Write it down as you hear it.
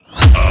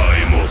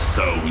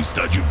emoção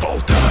está de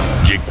volta.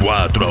 De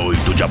 4 a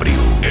 8 de abril,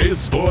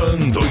 Expoam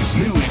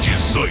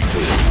 2018.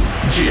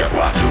 Dia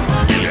 4,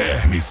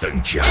 Guilherme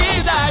Santiago.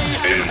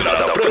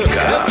 Entrada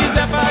franca.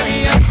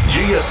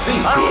 Dia 5,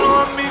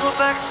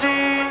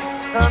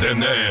 Zé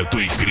Neto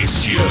e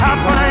Cristiano.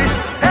 Rapaz,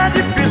 é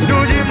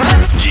difícil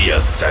demais. Dia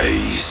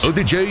 6, o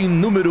DJ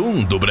número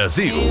 1 do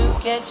Brasil,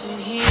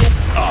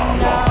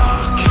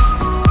 Alok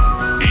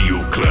e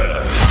o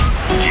Clã.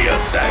 Dia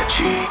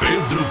 7,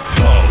 Pedro,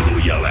 Paulo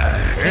e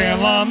Alex.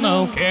 Ela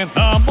não quer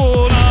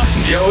namorar.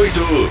 Dia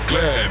 8,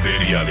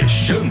 Kleber e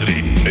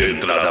Alexandre.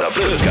 Entrada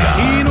franca.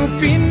 E no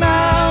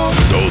final,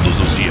 Todos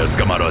os dias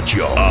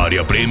camarote ó.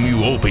 Área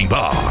Prêmio Open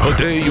Bar.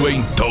 Rodeio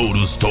em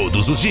touros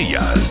todos os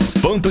dias.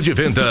 Ponto de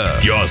venda,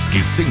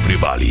 quiosque Sempre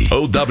Vale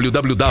ou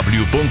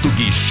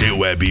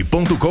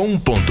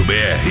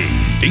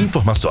www.guicheweb.com.br.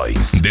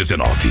 Informações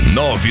 19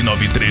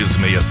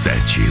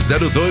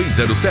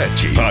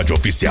 993670207. Rádio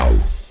Oficial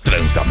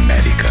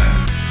Transamérica.